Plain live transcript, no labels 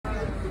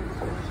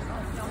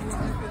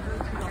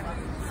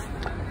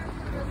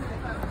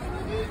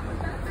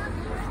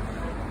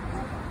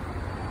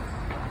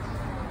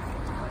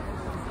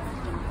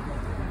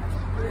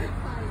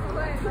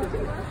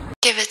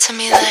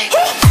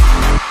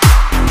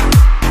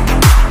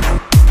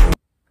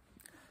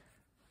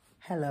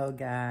Hello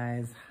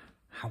guys,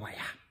 how are ya?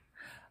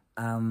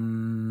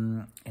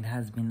 It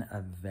has been a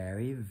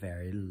very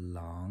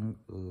long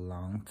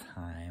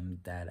time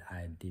that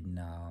I did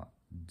not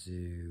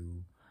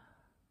do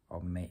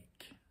or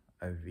make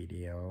a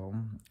video.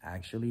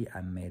 Actually, I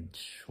made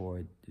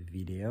short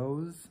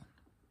videos,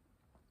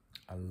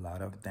 a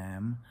lot of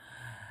them,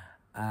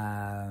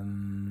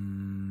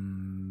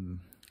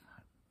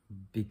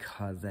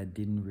 because I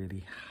didn't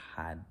really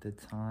had the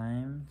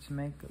time to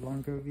make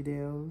longer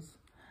videos.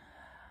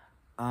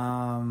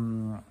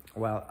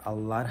 Well, a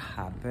lot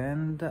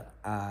happened.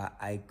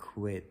 I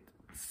quit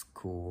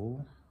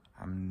school.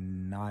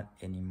 I'm not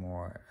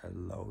anymore a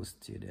low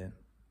student.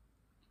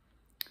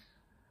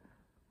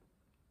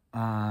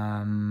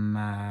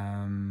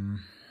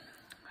 I'm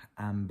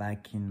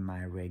back in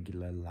my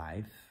regular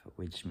life,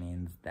 which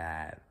means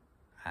that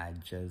I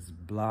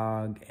just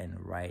blog and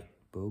write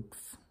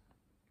books.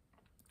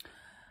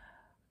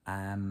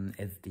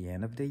 It's the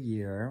end of the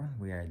year.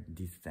 We're in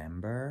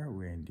December,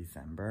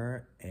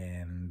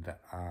 and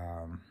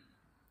I'm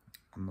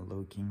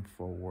looking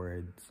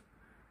forward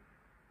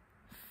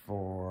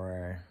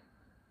for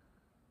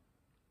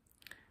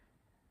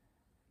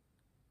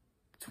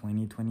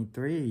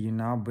 2023,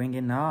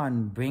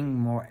 bring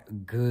more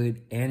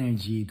good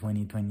energy.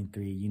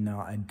 2023,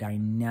 a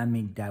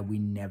dynamic that we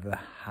never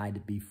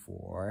had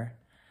before.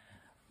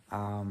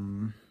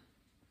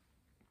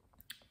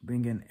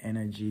 Bring an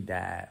energy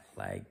that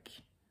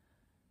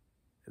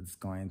it's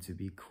going to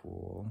be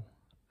cool.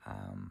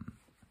 I'm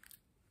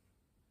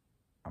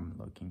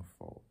looking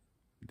for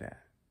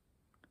that,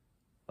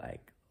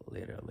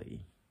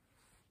 literally.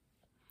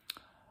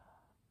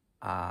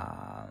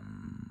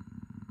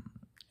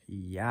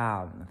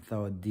 Yeah,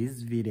 so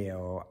this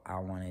video I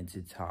wanted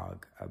to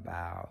talk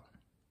about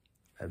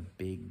a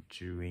big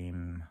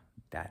dream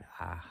that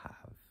I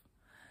have,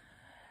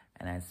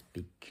 and I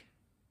speak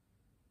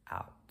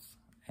out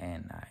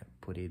and I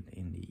put it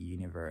in the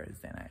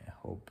universe, and I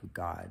hope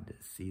God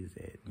sees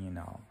it.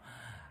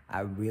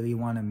 I really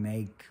want to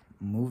make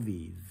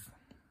movies,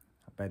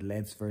 but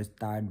let's first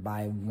start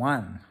by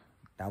one.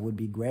 That would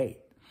be great.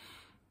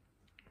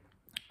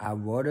 I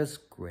wrote a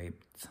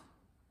script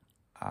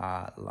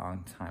a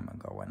long time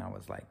ago when I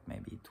was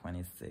maybe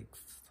 26,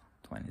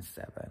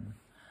 27,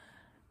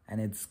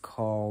 and it's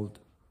called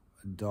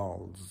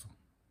Dolls.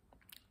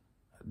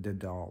 The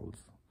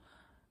Dolls.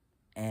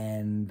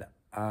 And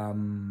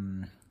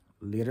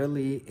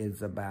literally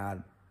it's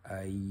about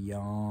a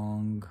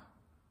young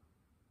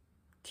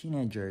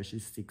teenager.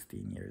 She's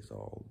 16 years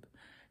old.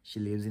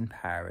 She lives in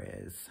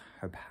Paris.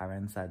 Her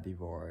parents are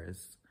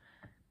divorced,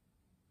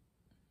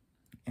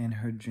 and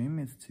her dream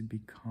is to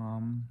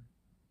become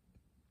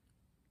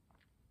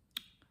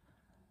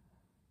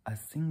a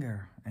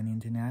singer, an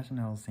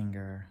international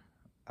singer.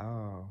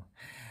 Oh,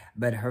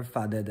 but her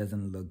father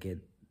doesn't look at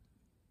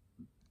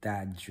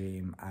that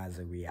dream as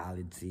a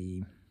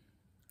reality,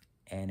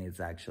 and it's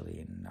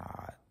actually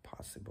not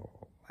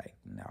possible.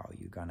 No,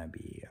 you're gonna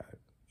be an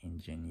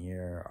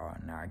engineer or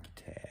an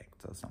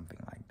architect or something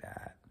like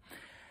that.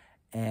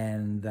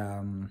 And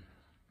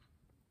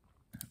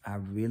I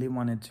really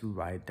wanted to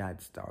write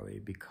that story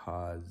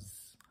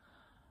because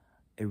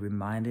it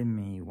reminded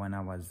me when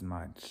I was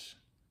much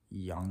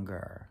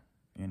younger.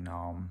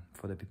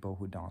 For the people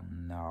who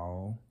don't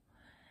know,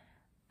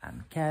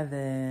 I'm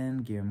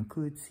Kevin Guillaume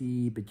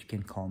Kuti, but you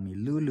can call me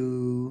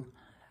Loulou.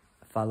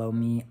 Follow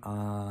me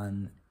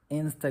on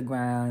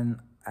Instagram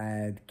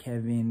at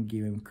Kevin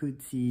Guillaume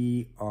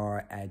Kuti,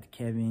 or at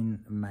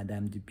Kevin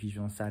Madame du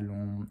Pigeon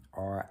Salon,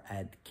 or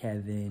at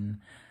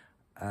Kevin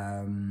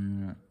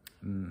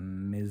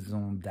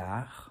Maison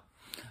d'Art.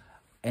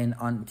 And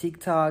on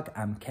TikTok,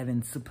 I'm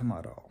Kevin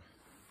Supermodel.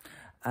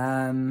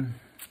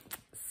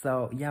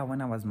 So yeah,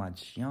 when I was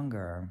much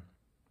younger,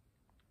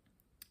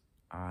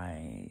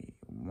 I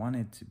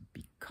wanted to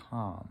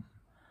become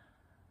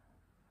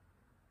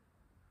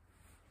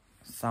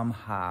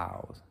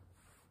somehow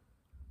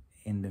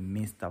in the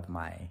midst of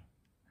my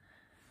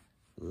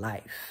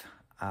life.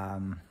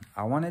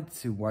 I wanted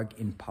to work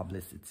in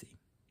publicity.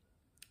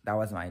 That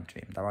was my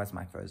dream. That was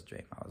my first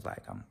dream. I was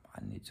like,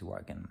 I need to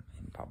work in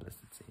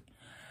publicity.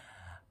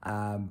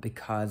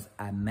 Because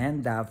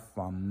Amanda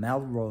from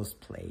Melrose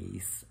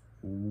Place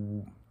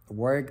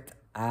worked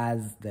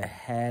as the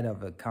head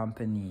of a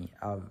company,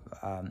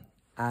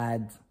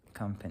 ad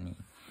company.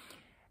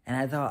 And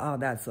I thought, oh,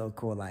 that's so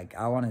cool.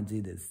 I want to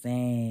do the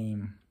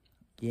same.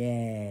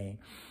 Yay.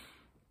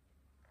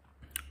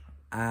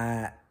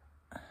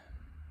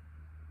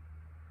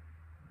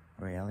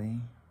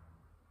 Really?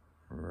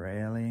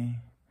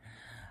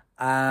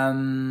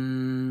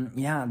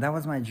 Yeah, that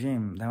was my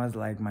dream. That was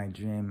my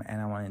dream,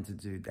 and I wanted to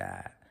do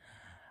that.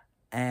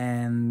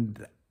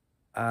 And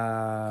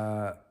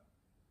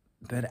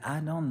but I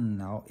don't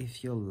know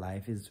if your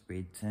life is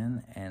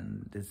written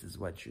and this is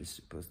what you're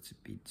supposed to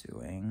be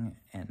doing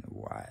and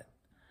what.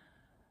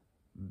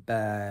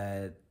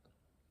 But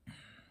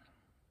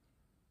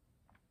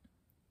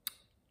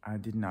I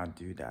did not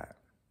do that.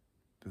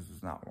 This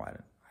is not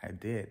what I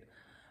did,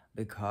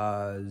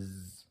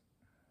 because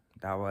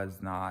that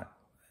was not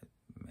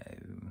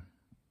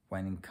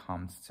when it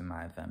comes to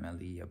my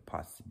family, a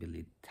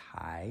possibility.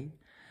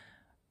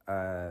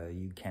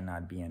 You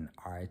cannot be an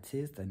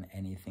artist and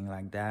anything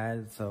like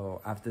that.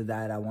 So after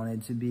that, I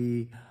wanted to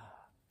be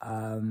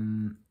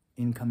in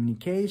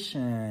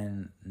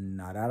communication.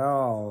 Not at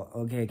all.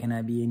 Okay, can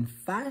I be in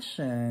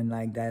fashion?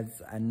 Like,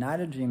 that's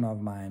another dream of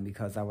mine,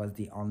 because I was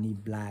the only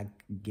black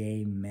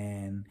gay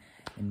man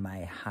in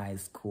my high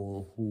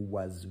school who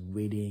was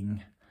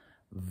reading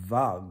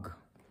Vogue.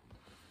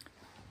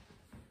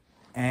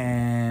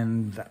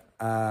 And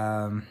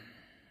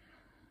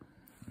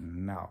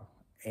no.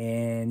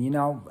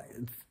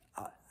 And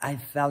I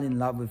fell in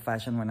love with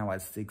fashion when I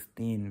was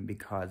 16,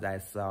 because I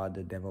saw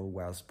The Devil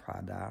Wears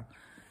Prada,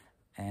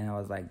 and I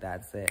was like,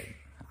 that's it.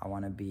 I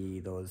want to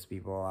be those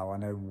people. I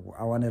want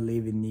to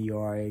live in New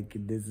York.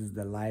 This is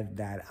the life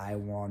that I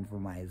want for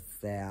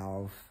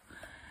myself.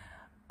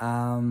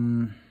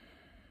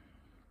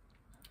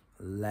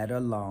 Let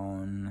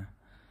alone,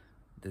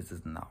 this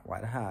is not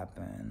what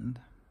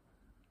happened.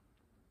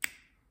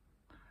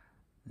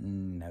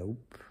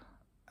 Nope.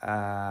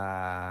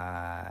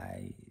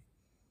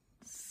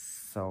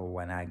 So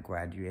when I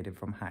graduated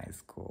from high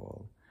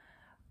school,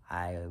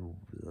 I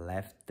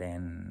left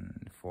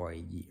then for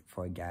a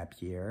gap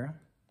year.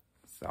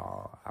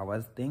 So I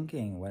was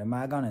thinking, what am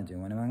I gonna do?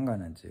 What am I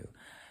gonna do?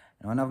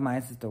 And one of my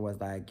sisters was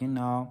like,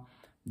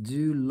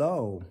 do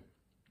law.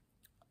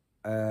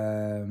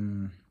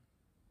 So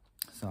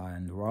I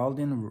enrolled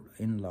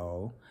in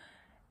law,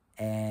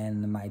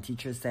 and my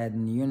teacher said,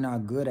 you're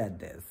not good at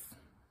this.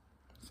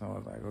 So I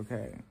was like,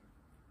 okay,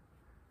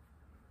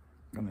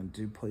 I'm gonna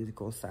do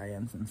political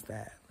science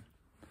instead.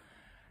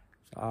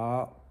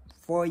 So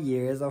 4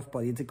 years of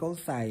political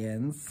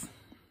science,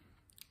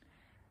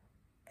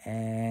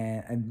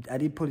 and I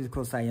did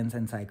political science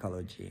and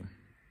psychology.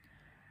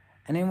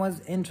 And it was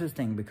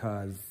interesting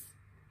because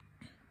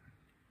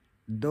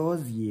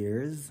those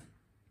years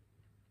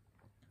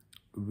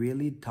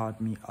really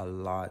taught me a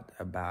lot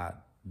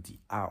about the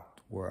out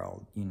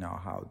world,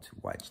 how to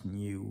watch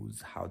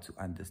news, how to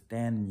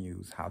understand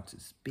news, how to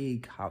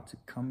speak, how to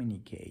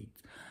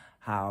communicate,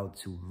 how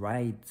to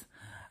write,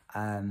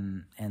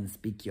 and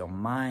speak your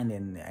mind,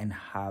 and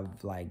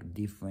have like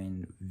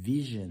different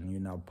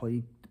vision,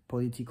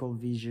 political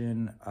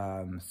vision,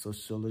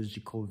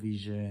 sociological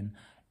vision,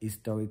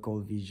 historical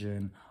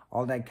vision,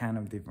 all that kind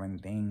of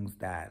different things,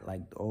 that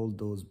like all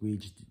those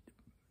which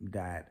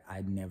that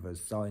I never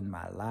saw in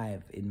my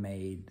life. It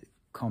made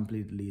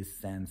completely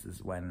sense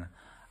when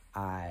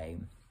I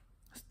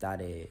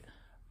started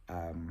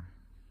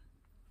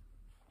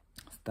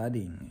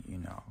studying,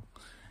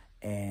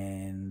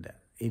 and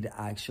it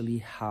actually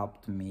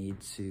helped me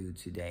to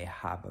today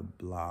have a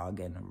blog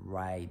and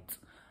write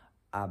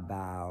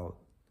about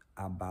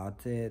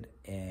it,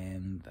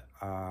 and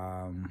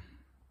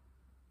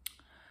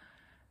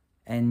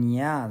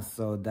yeah,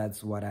 so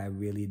that's what I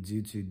really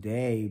do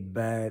today.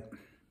 But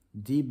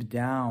deep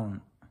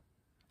down,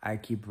 I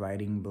keep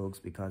writing books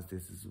because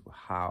this is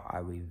how I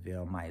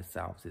reveal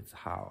myself. It's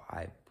how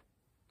I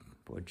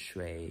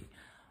portray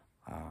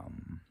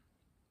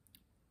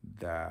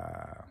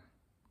the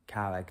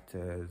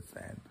characters,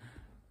 and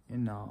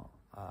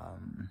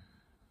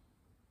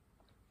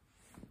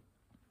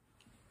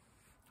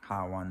how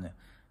I want to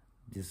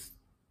just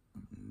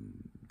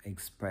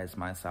express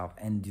myself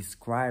and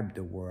describe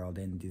the world,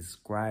 and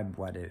describe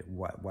what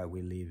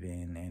we live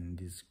in, and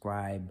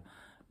describe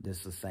the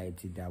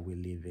society that we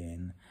live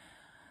in.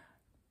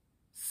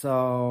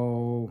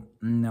 So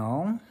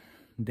no,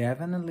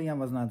 definitely I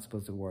was not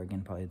supposed to work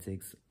in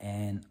politics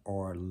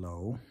or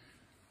law,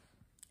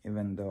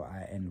 even though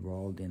I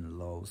enrolled in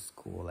law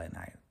school and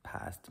I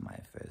passed my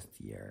first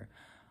year.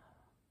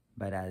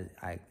 But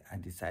I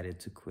decided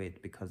to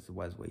quit because it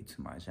was way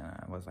too much, and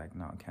I was like,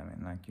 no,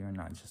 Kevin, like, you're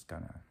not just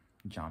gonna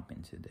jump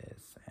into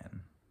this.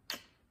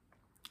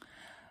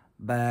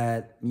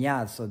 But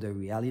yeah, so the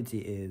reality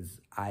is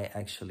I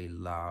actually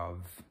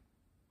love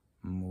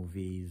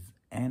movies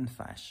and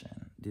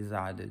fashion. These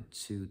are the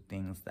two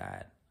things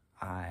that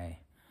I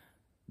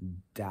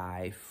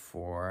die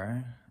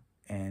for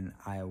and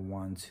I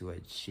want to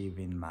achieve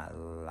in my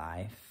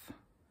life.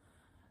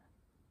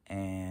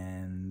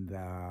 And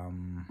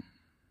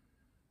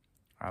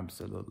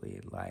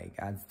absolutely, like,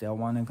 I still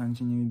want to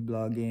continue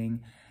blogging,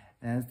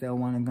 and I still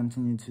want to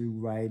continue to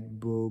write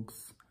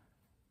books,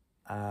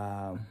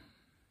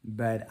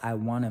 but I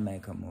want to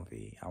make a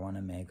movie. I want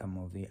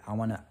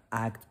to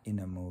act in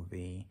a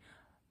movie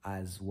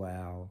as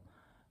well.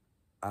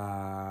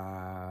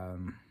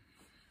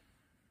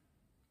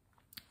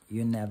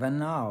 You never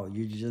know.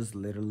 You just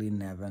literally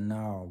never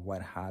know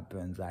what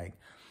happens. Like,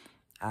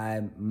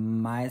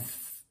 my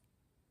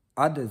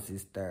other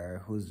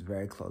sister, who's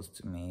very close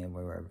to me,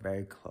 we were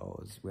very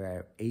close.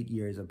 We're 8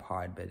 years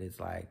apart, but it's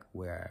like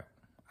we're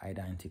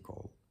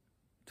identical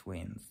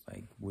twins.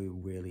 Like, we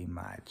really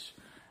match.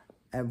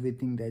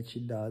 Everything that she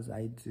does,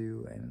 I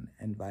do,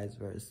 and vice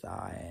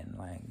versa. And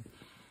like,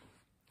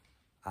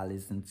 I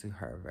listen to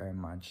her very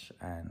much,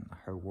 and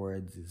her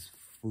words is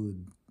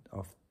food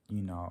of,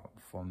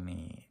 for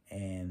me.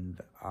 And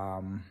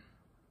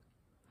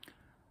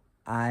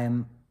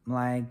I'm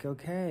like,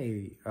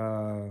 okay,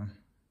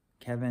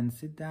 Kevin,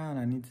 sit down.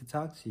 I need to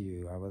talk to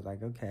you. I was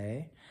like,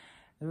 okay.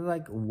 They were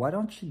like, why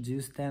don't you do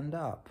stand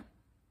up?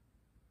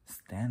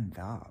 Stand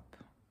up?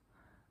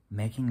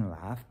 Making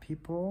laugh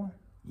people?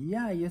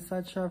 Yeah, you're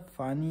such a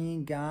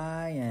funny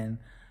guy,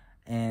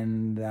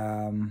 and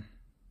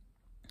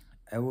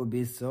it would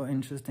be so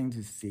interesting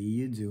to see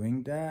you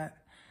doing that.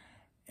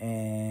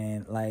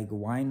 And like,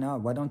 why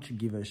not? Why don't you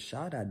give a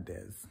shot at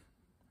this?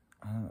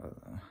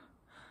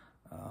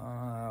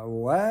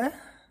 What?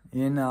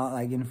 You know,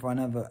 like in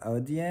front of an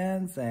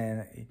audience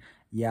and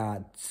yeah,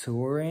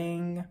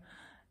 touring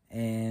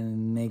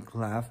and make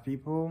laugh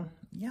people.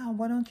 Yeah,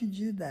 why don't you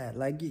do that?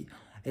 Like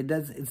it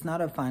does. It's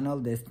not a final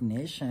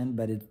destination,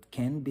 but it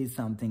can be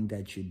something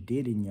that you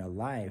did in your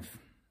life.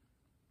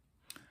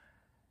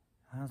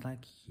 I was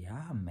like,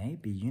 yeah,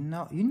 maybe. You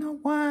know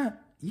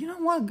what? You know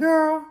what,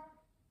 girl?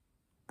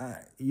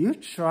 You're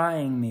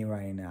trying me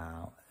right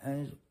now.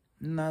 And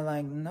not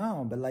like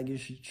no, but like you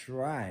should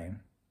try.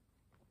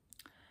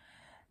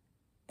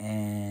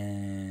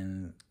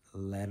 And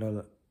let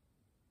all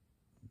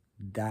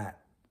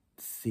that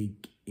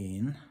sink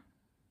in.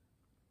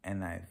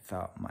 And I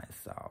thought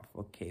myself,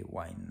 okay,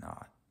 why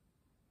not?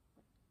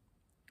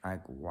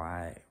 Like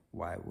why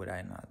would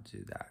I not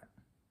do that?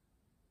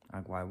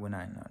 Like why would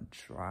I not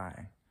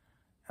try?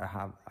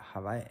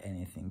 Have I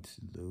anything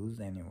to lose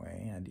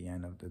anyway at the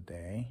end of the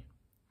day?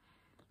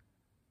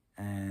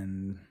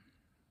 And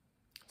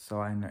so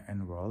I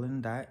enroll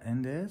in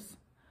this.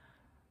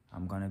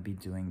 I'm gonna be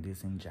doing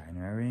this in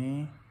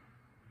January.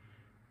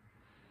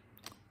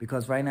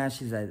 Because right now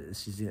she's at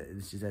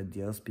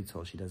the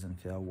hospital. She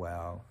doesn't feel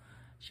well.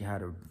 She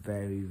had a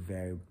very,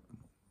 very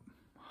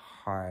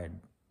hard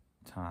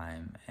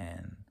time,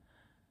 and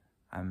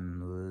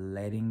I'm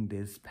letting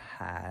this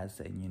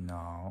pass. And you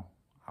know,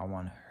 I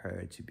want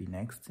her to be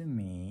next to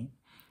me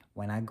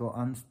when I go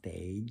on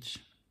stage.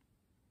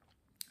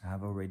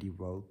 I've already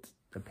wrote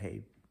the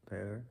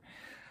paper,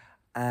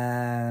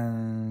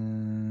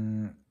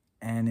 and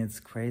it's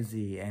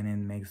crazy, and it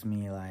makes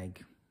me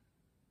like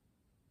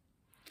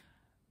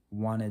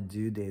want to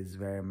do this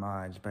very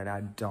much, but I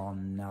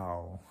don't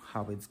know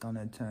how it's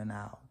gonna turn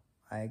out.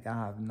 Like I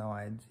have no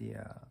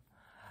idea.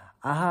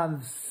 I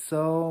have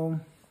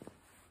so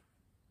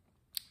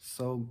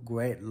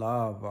great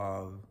love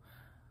of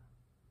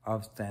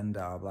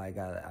stand-up. Like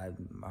I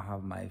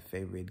have my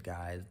favorite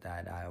guys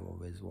that I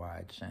always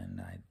watch,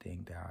 and I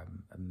think they are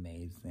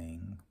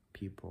amazing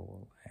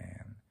people,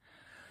 and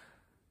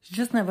you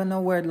just never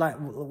know where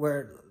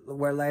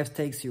life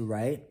takes you,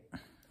 right?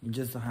 You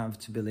just have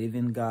to believe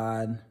in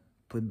God,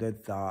 put the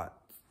thought,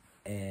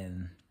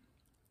 and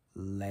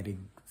let it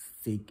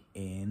sink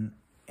in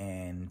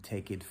and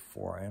take it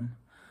for him.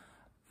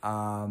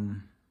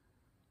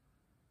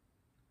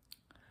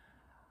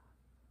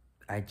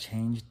 I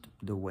changed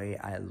the way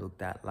I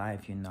looked at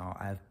life. You know,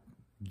 I've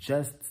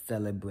just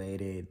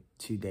celebrated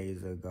 2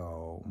 days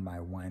ago my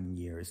 1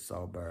 year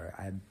sober.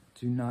 I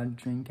do not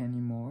drink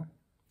anymore.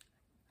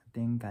 I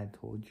think I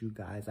told you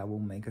guys I will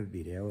make a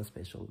video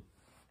specialty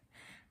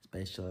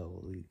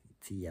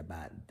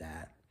about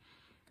that.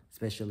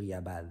 Especially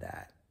about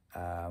that.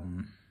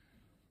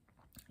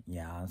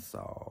 Yeah,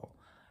 so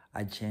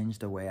I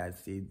changed the way I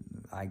see.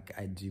 Like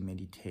I do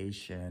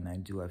meditation, I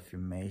do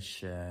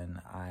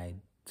affirmation, I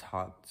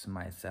talk to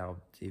myself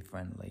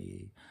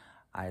differently,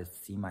 I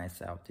see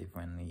myself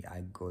differently.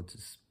 I go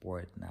to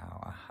sport now.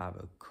 I have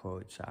a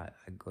coach. I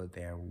go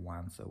there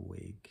once a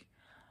week.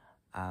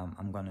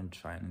 I'm gonna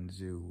try and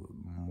do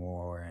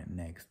more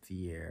next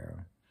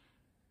year.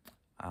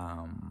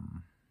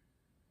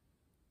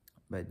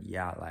 But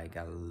yeah, like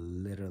I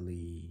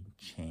literally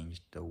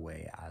changed the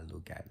way I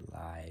look at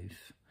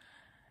life.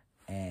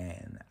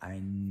 And I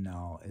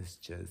know it's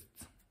just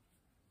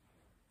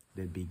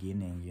the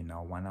beginning. You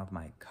know, one of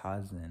my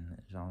cousins,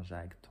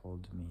 Jean-Jacques,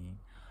 told me,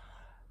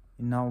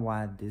 you know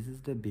what, this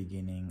is the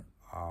beginning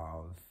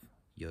of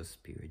your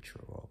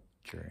spiritual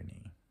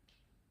journey.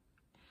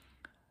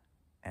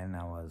 And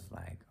I was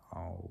like,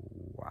 oh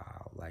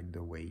wow, like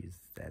the way you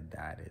said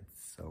that,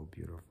 it's so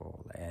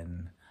beautiful.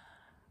 And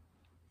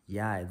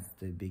yeah, it's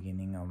the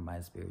beginning of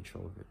my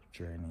spiritual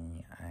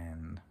journey,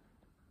 and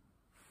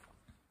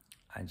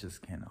I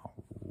just cannot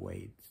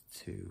wait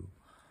to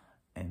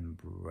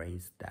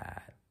embrace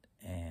that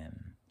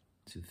and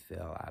to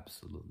feel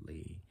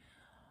absolutely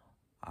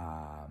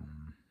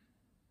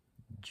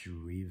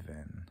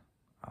driven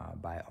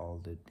by all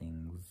the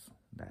things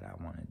that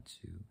I wanted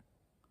to.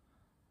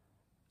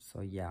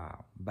 So yeah,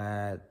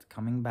 but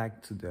coming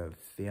back to the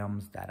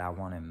films that I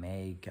want to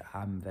make,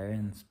 I'm very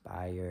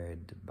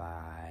inspired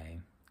by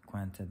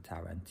Quentin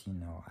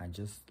Tarantino. I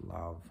just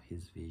love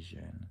his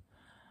vision,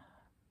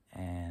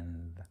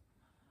 and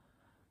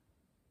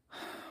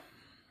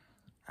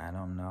I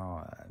don't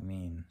know. I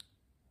mean,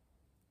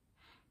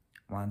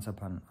 Once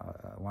Upon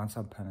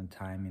a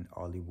Time in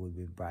Hollywood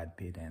with Brad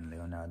Pitt and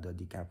Leonardo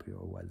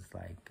DiCaprio was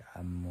like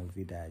a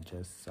movie that I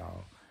just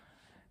saw.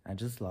 I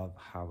just love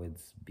how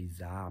it's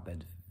bizarre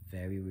but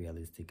very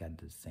realistic at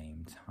the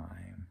same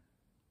time.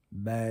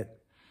 But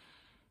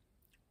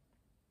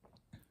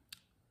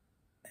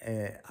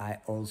I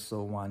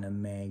also want to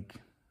make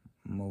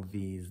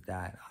movies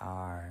that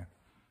are,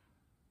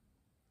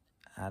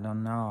 I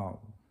don't know,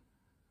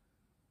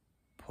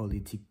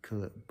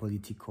 political,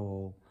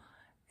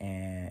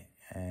 and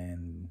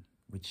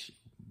which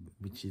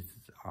is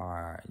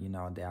are, you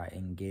know, they are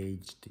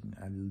engaged.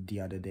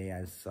 The other day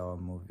I saw a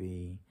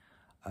movie,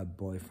 A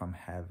Boy from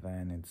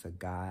Heaven. It's a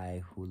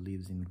guy who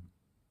lives in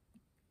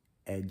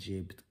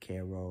Egypt,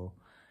 Cairo,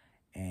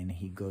 and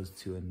he goes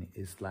to an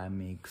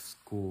Islamic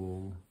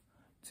school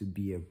to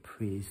be a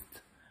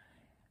priest,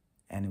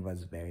 and it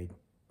was very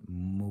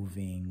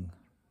moving,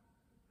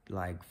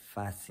 like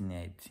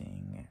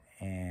fascinating,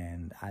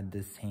 and at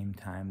the same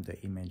time the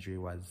imagery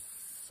was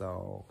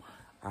so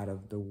out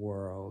of the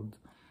world.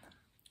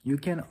 You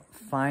can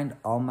find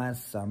all my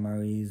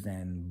summaries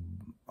and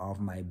of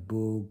my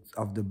books,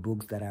 of the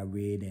books that I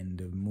read and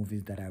the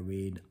movies that I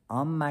read,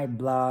 on my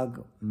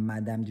blog,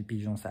 Madame du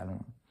Pigeon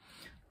Salon.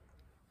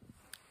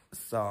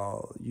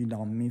 So you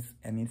don't miss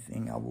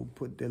anything. I will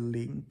put the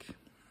link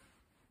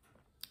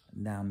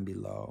down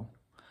below.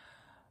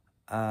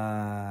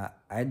 I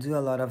do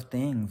a lot of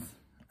things.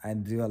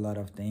 I'm a lot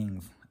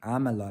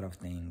of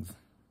things.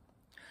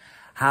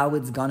 How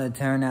it's gonna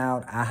turn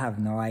out, I have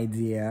no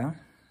idea.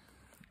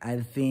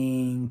 I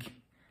think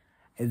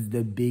it's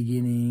the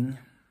beginning.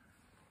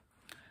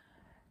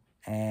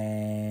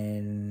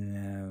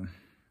 And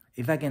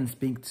if I can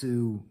speak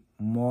to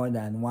more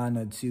than 1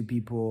 or 2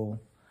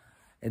 people,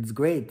 it's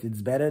great.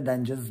 It's better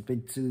than just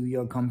speak to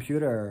your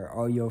computer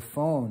or your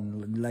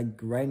phone,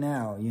 like right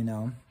now, you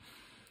know.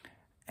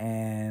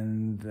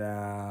 And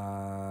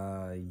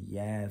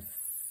yes,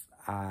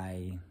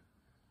 I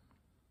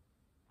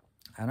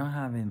don't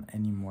have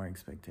any more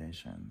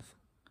expectations,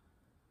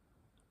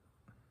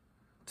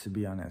 to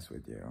be honest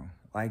with you.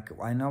 Like,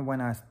 I know when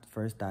I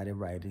first started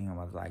writing, I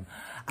was like,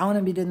 I want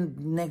to be the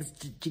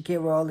next J.K.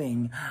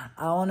 Rowling.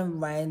 I want to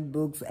write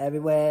books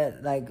everywhere.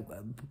 Like,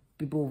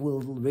 people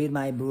will read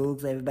my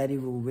books. Everybody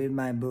will read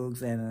my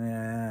books.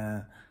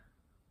 And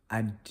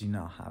I do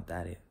not have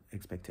that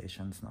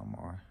expectations no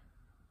more.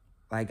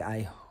 Like,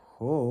 I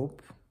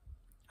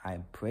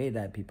pray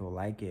that people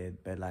like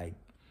it. But, like,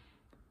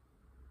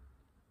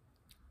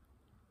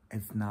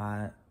 it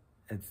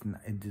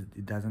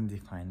doesn't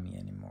define me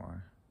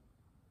anymore.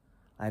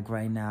 Like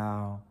right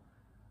now,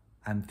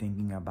 I'm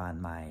thinking about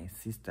my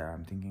sister.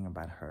 I'm thinking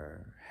about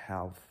her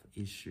health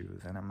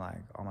issues. And I'm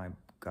like, oh my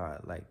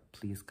God, like,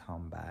 please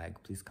come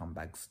back. Please come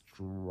back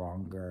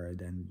stronger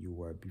than you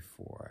were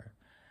before.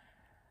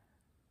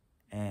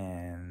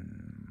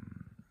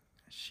 And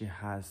she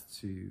has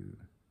to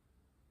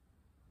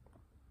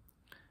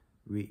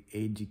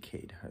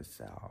re-educate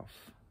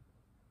herself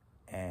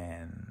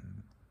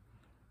and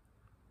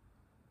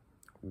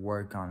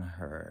work on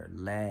her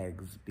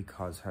legs,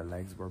 because her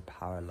legs were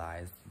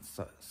paralyzed.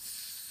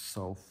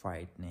 So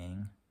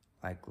frightening.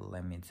 Like,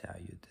 let me tell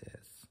you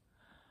this.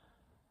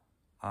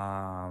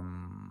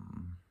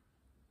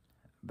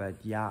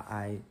 But yeah,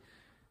 I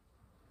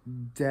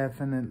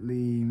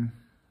definitely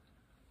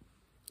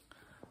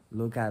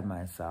look at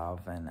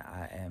myself and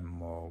I am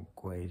more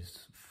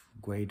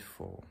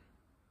grateful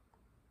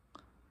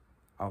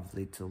of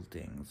little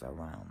things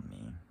around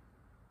me.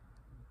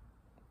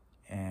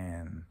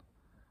 And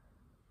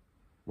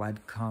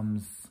what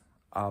comes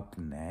up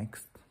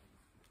next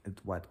is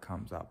what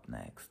comes up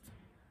next.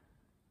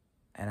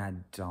 And I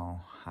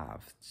don't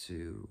have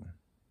to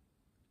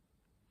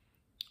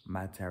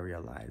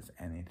materialize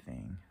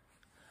anything.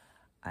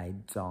 I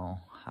don't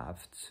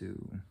have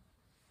to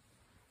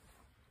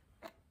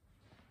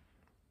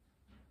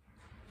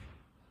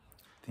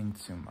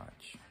think too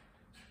much.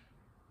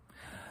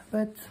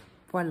 But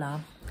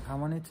voila, I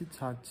wanted to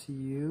talk to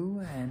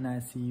you, and I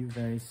see you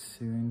very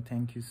soon.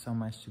 Thank you so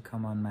much to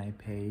come on my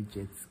page.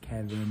 It's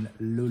Kevin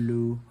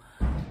Loulou,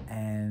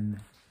 and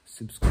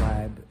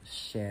subscribe,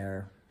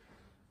 share,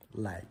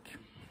 like.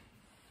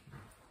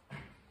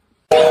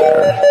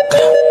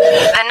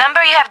 The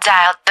number you have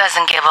dialed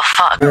doesn't give a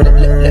fuck.